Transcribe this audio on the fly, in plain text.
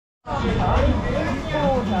Somebody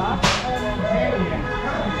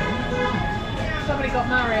got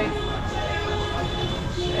married.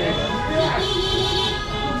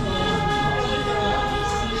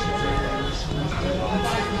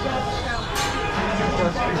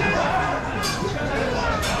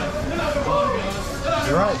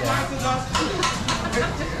 You're right there.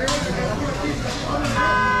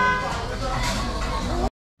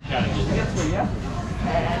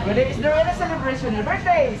 Is there any celebration? Your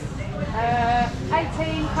birthdays?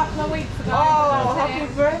 18 couple of weeks ago. Oh, happy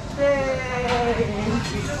birthday!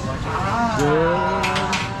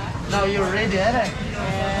 Now you're ready, aren't you?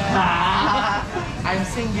 Yeah. I'm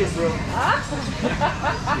single, bro.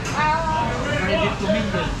 Ready to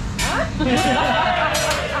mingle.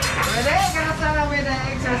 Ready? Gonna start with the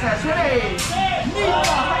exercise. Ready?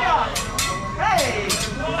 Hey!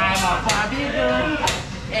 I'm a Barbie girl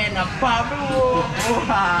and a Pablo.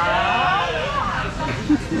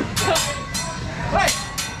 Wait!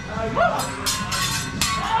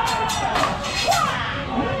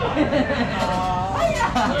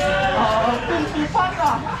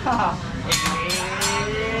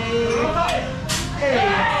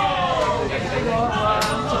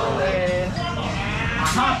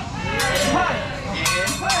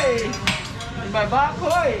 My back,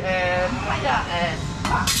 and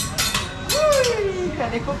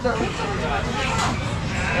helicopter.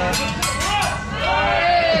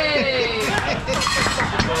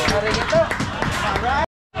 Alright.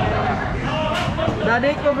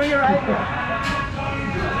 Daddy, cover your eye.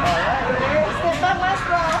 Alright, ready? Step back,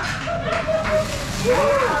 maestro.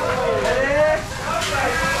 Ready?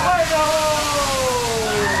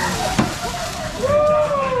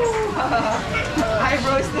 Hi,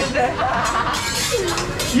 bro, still there.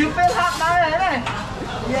 You feel hot now, eh?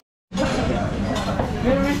 Yeah.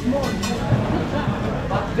 Very small,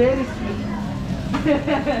 but very sweet.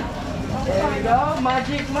 There we go,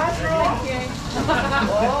 magic mushroom.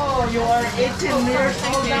 Oh, you are 18 years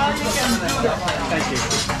old now, you can do that. Thank you.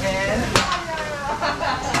 And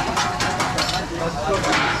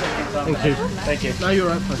Thank you. Thank you. No, you're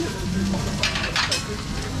right.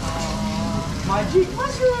 magic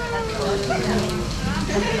mushroom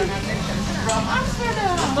from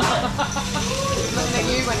Amsterdam. Looking at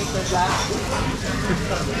you when he says that.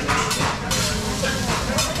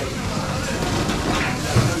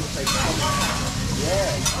 Yeah.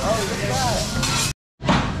 Oh, look at that.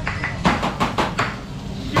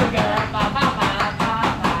 Sugar, ba ba ba ba ba.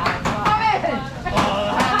 Come in.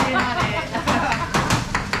 Oh, honey, honey.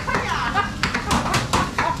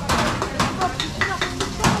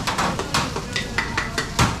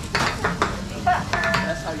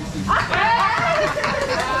 That's how you see.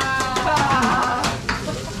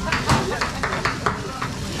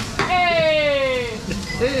 Hey!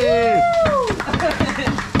 Hey!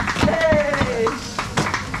 Hey!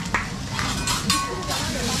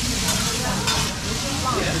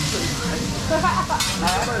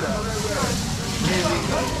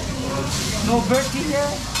 No birthday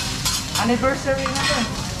here? Anniversary nothing?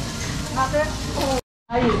 Nothing? Oh,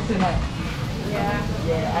 how are you tonight? Yeah.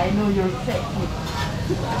 Yeah, I know you're sexy.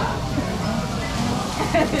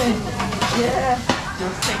 Yeah,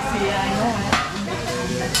 you're sexy, I know it.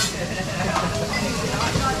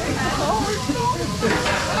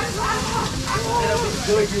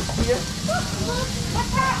 Gorgeous here.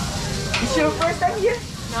 It's your first time here?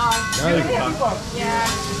 No. You've been here before? Yeah.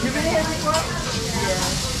 You've been here before?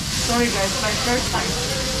 Yeah. Sorry guys, my first time.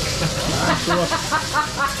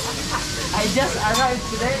 I just arrived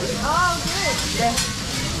today. Oh, good. Yeah.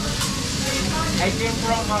 I came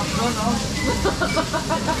from McDonald's.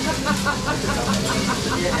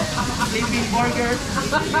 Yeah. Sleeping burgers.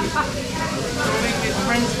 Going with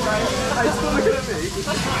French fries. I still look at me.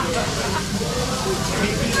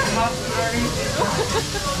 Making hot curry.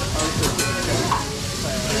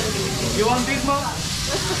 You want Big Mac?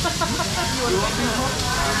 You want Big Mac?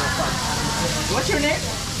 What's your name?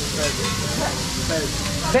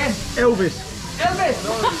 Ben. Elvis. Elvis!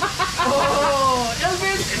 Oh,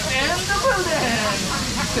 Elvis and the building!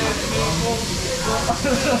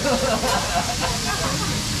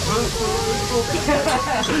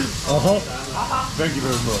 Thank you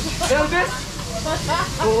very much. Elvis?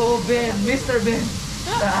 Oh, Ben, Mr. Ben.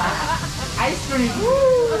 Ice cream.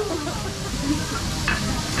 Woo.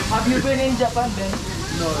 Have you been in Japan, Ben?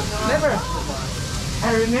 No. Never. I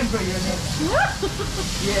remember your name.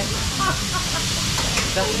 Yeah.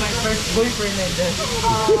 That's my first boyfriend and then.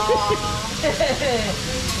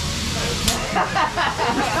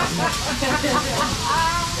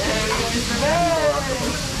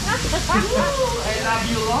 I love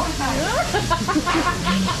you long time.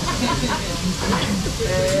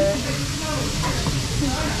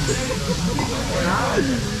 I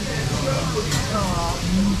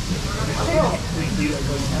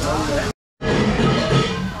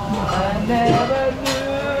never knew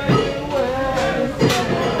you were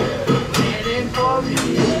waiting for me.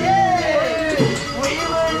 Yeah. We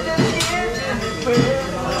were just kids in the first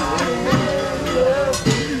love.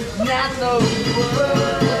 Not no word.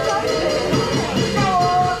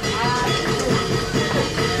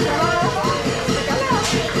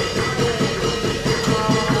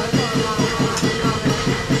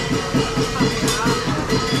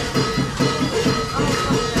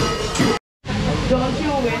 Don't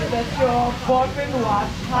you wish that your boyfriend was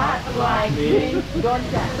hot like me? Don't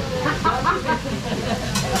you?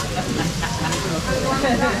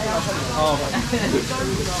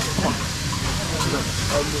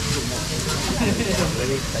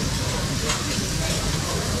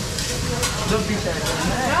 Don't be sad.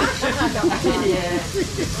 Yeah.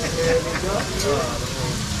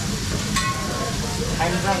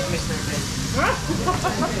 I'm drunk, Mr. Ben.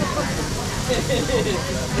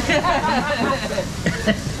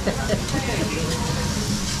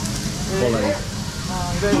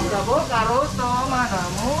 Vegetable caroso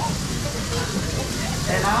manamu.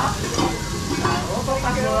 Enak. Taruh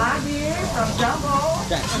pakai lagi from jumbo.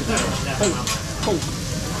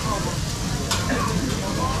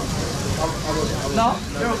 No,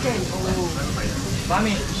 you're okay.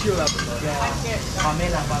 Mami, sure. Yeah.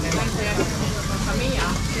 Pamela. Famiglia?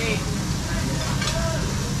 Sì.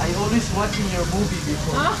 I always watching your movie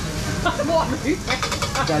before. What movie?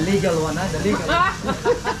 The legal one, huh? The legal one.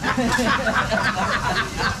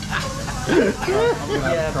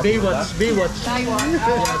 Yeah, Baywatch. Baywatch. Yeah,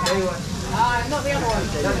 Baywatch. Not the other one.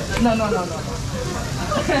 No.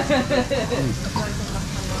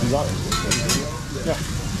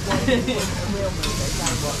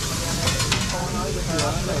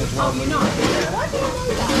 Oh, you're not? Why do you know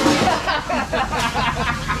that?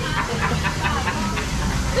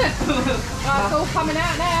 It's all coming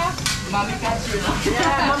out now. Mommy got you.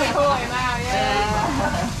 Yeah, Mummy caught him out,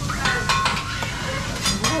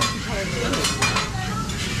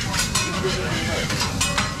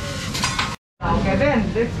 Okay then,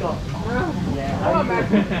 let's go.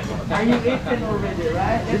 Yeah. Are you eating already,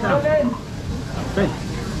 right? Let's go then. Ben,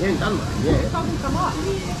 you ain't done that yet. Something come up.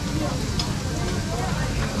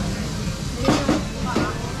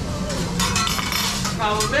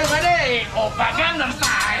 Hầu bên ở đây, oppa Gangnam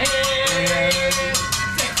Style.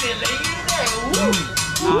 Sexy lady.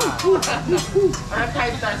 Okay,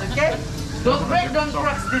 guys, okay? Don't break, don't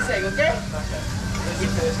crack this egg, okay?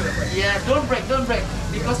 Yeah, don't break.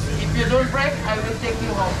 Because if you don't break, I will take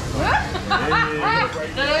you home.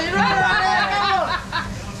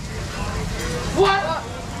 One,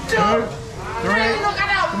 two, three. Look at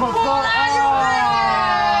that. Come on, go.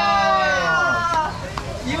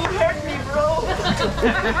 You hurt me, bro.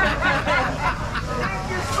 Thank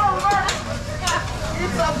you so much.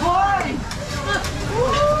 It's a boy.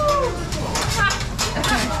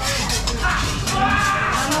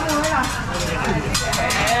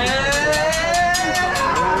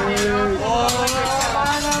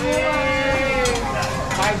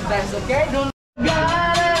 Five times, okay? Don't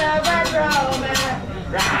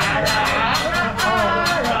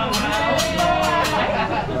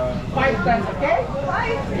five times, okay?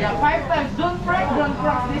 Five? Yeah, 5 times. Don't break, don't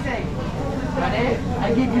cross this egg. Ready?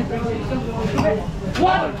 I give you 3 seconds.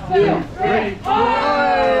 1, 2, 3, 4!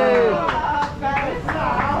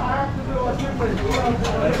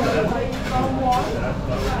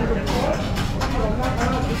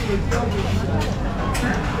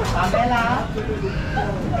 Pamela.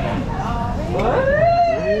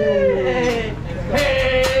 Hey,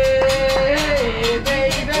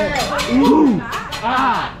 baby.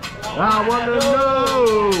 I wanna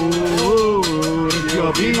know if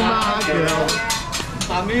you'll be my girl.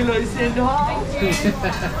 Pamela is in the house.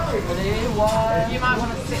 Ready? 1. You might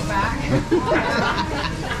want to sit back.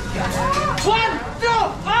 1, 2,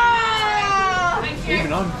 Thank you.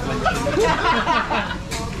 Even on.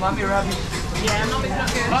 Mommy rubbish. Yeah, Mummy's not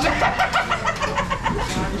good.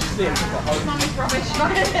 Mummy's rubbish.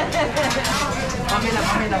 Pamela.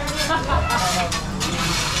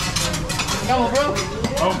 Come on, bro.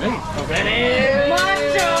 Oh, me. Ready?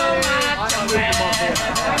 Macho man.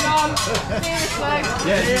 Hang on. Seriously.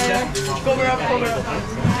 Yeah. Cover up.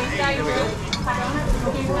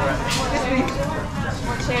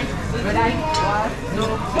 Watch him. Ready? 1,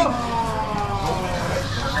 2,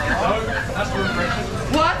 go. That's refreshing.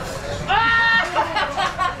 What?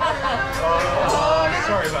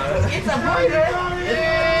 Sorry about that. It's a boy, right?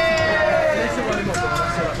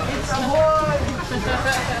 It's a boy.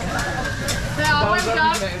 Now, well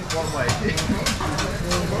done. One way.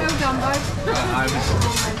 Well done, both.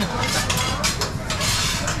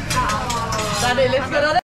 Daddy, let's go.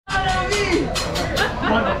 Daddy.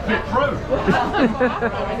 Might not fit through.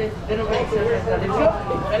 Let's go.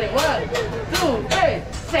 Ready? 1, 2, 3.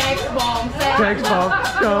 Sex bomb. Sex bomb.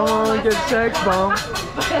 Come on, get sex bomb.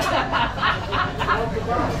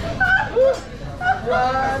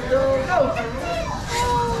 1, 2, go.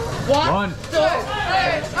 1, 2,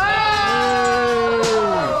 3.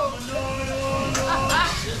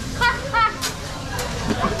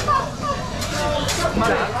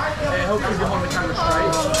 Hopefully you hold the camera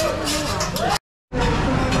straight.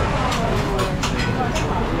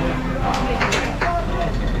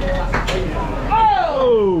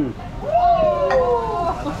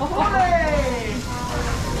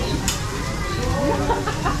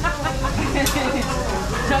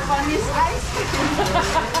 Japanese ice.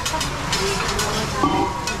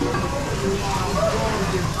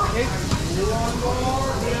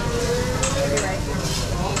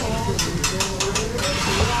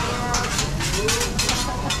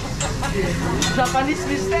 Japanese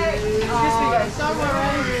mistake. Excuse me, guys.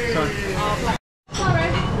 Sorry.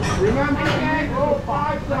 Remember, go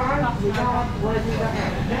 5 times without raising the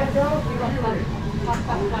hand. Let go.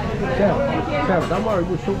 Sam, don't worry,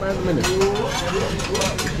 we'll sort that in a minute. And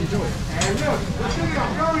look, this is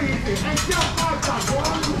very easy. And jump 5 times.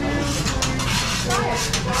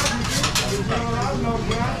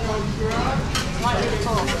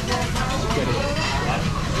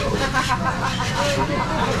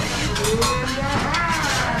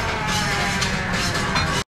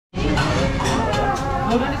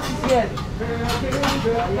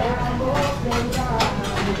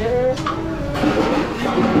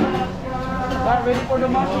 1, ready for the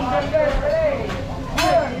mushroom guys. Ready?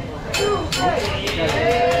 1, 2, 3.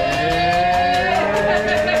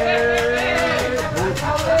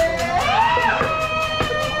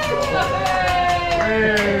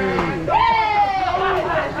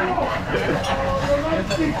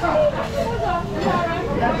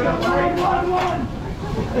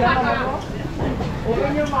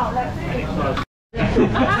 Open your mouth like this.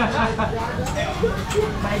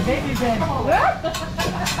 My baby Ben.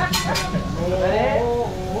 Ready?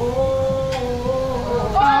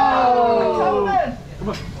 Oh! Come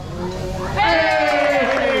on.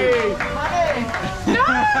 Hey! No!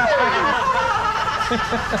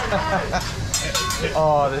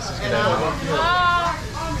 Oh, this is gonna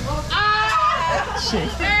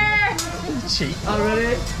cheat. Cheat.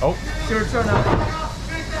 Ready? Oh. It's your turn now.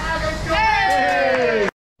 Hey!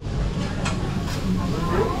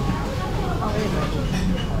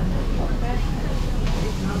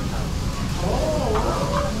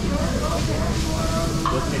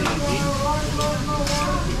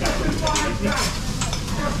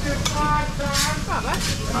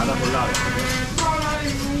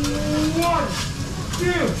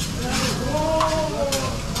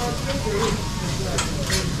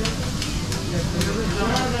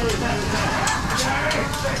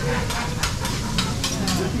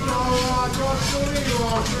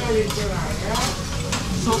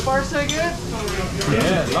 So far so good?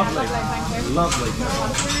 Yeah, lovely. Lovely.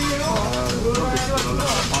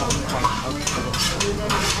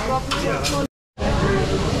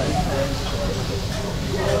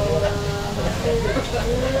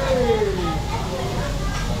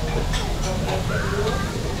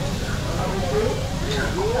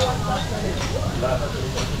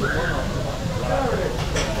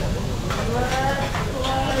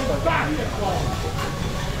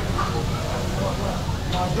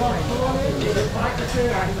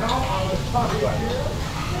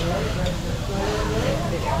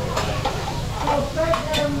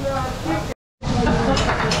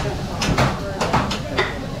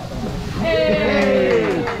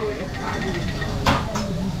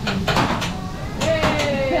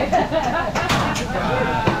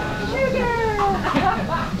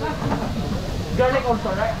 Garlic also,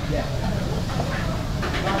 right? Yeah.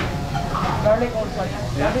 Garlic also.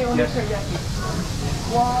 Garlic only teriyaki.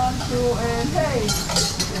 1, 2, and hey!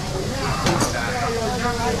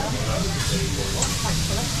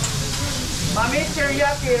 Mommy,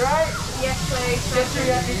 teriyaki, right? Yes, please. Just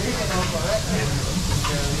teriyaki chicken also, right?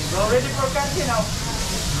 We're ready for catching now.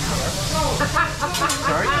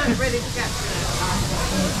 Sorry? I'm ready to catch.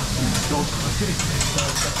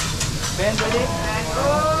 Ben, ready?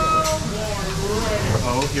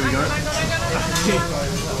 Oh, here we go.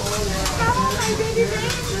 Come on, my baby Ben.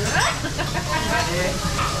 Ready?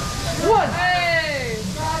 1, Hey!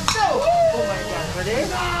 go! Oh my God, ready?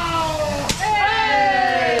 Hey!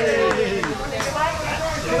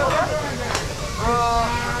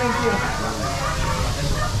 Thank you.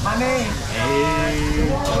 Mommy. Hey.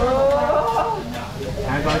 Oh.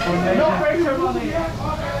 No pressure, mommy.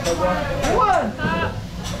 1,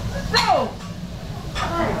 2.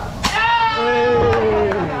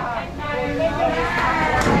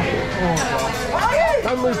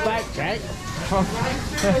 Don't move back, Jack.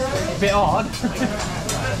 Bit odd.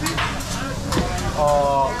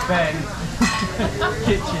 Oh, Ben.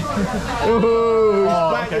 Kitchen. Ooh,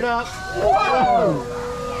 Oh, backing okay. up. Whoa.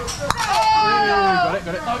 Got it.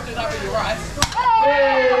 Don't do that with your right.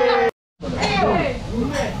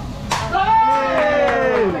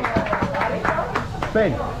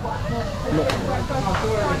 Ben.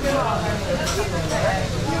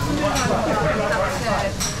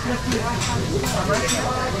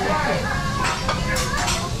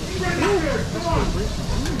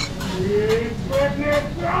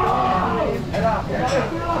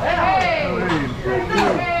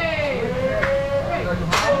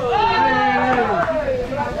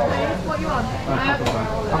 What you want?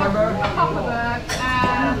 Paphos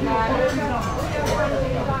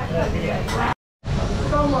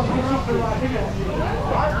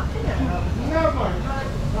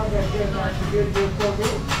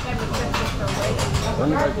Don't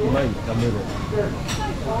go to me, come with it.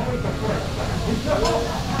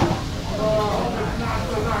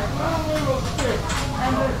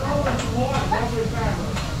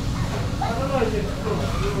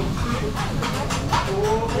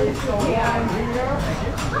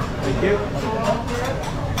 Thank you.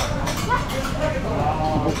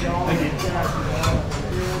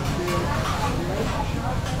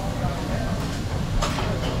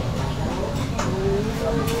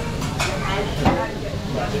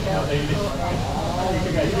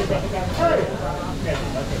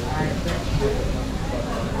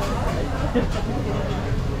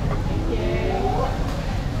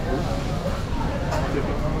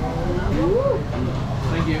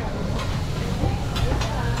 Thank you.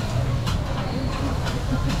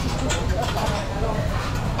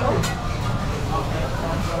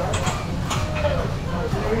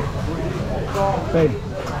 Ben,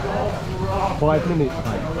 5 minutes,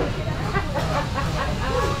 mate.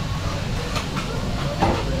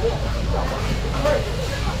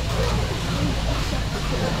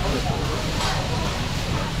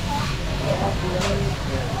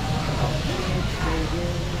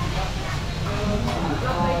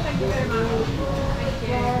 Thank you very much.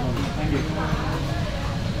 Thank you.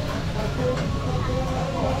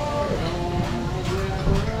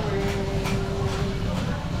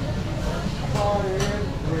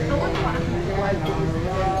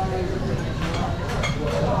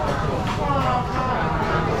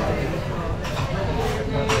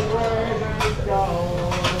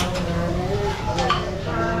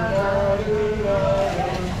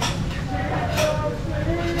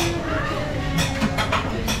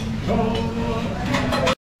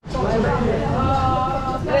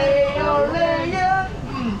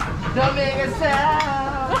 Don't make a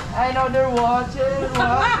sound. I know they're watching.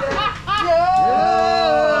 Yo,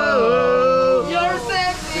 your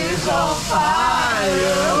sex is on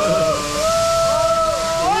fire.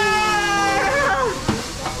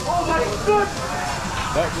 Oh my goodness.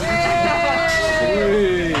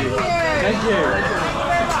 Thank you.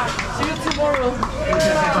 See you tomorrow.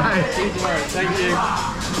 Bye. See you tomorrow. Thank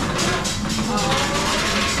you.